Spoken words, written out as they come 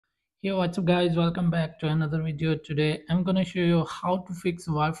Hey, what's up guys, welcome back to another video. Today I'm gonna show you how to fix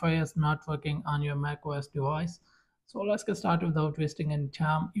Wi-Fi is not working on your macOS device. So let's get started without wasting any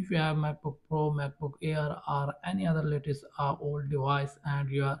time. If you have MacBook Pro, MacBook Air or any other latest or old device and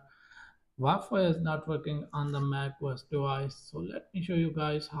your Wi-Fi is not working on the macOS device, so let me show you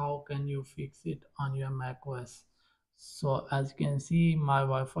guys how can you fix it on your macOS. So as you can see, my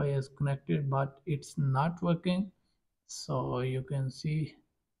Wi-Fi is connected but it's not working. So you can see.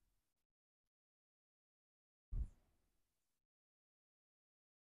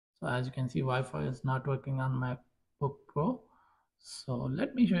 So as you can see, Wi-Fi is not working on MacBook Pro. So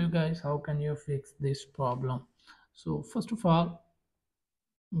let me show you guys how can you fix this problem. So first of all,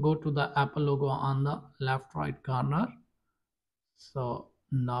 go to the Apple logo on the left right corner. So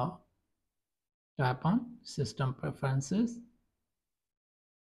now tap on System Preferences.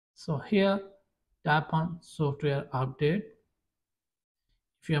 So here tap on Software Update.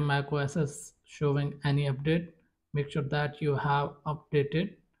 If your macOS is showing any update, make sure that you have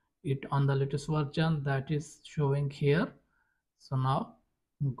updated it on the latest version that is showing here. So now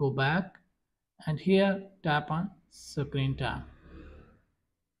go back and here tap on screen time.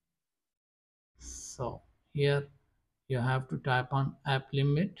 So here you have to tap on app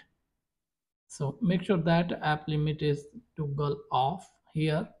limit. So make sure that app limit is toggle off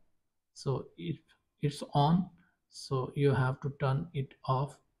here. So if it's on, so you have to turn it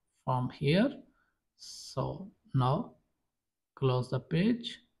off from here. So now close the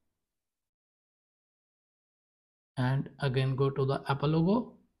page and again go to the Apple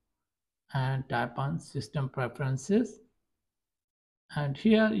logo and tap on System Preferences, and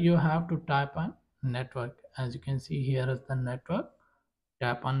here you have to type on network. As you can see, here is the network.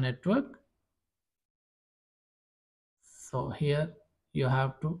 Tap on network. So here you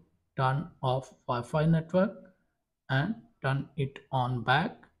have to turn off Wi-Fi network and turn it on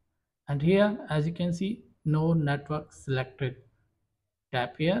back, and here as you can see, no network selected.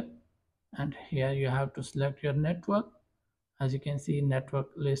 Tap here and here you have to select your network. As you can see, network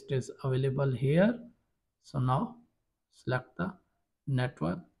list is available here. So now select the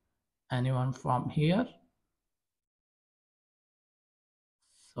network, anyone from here.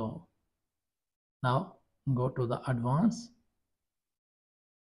 So now go to the advanced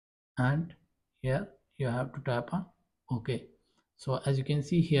and here you have to tap on OK. So as you can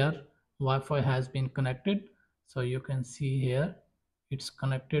see here, Wi-Fi has been connected. So you can see here it's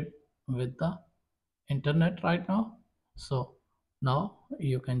connected with the internet right now. So now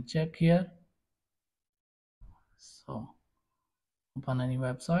you can check here. So open any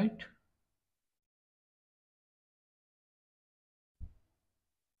website.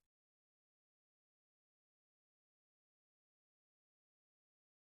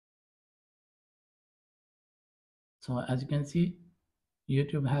 So as you can see,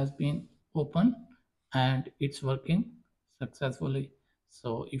 YouTube has been open and it's working successfully.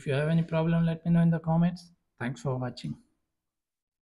 So if you have any problem, let me know in the comments. Thanks for watching.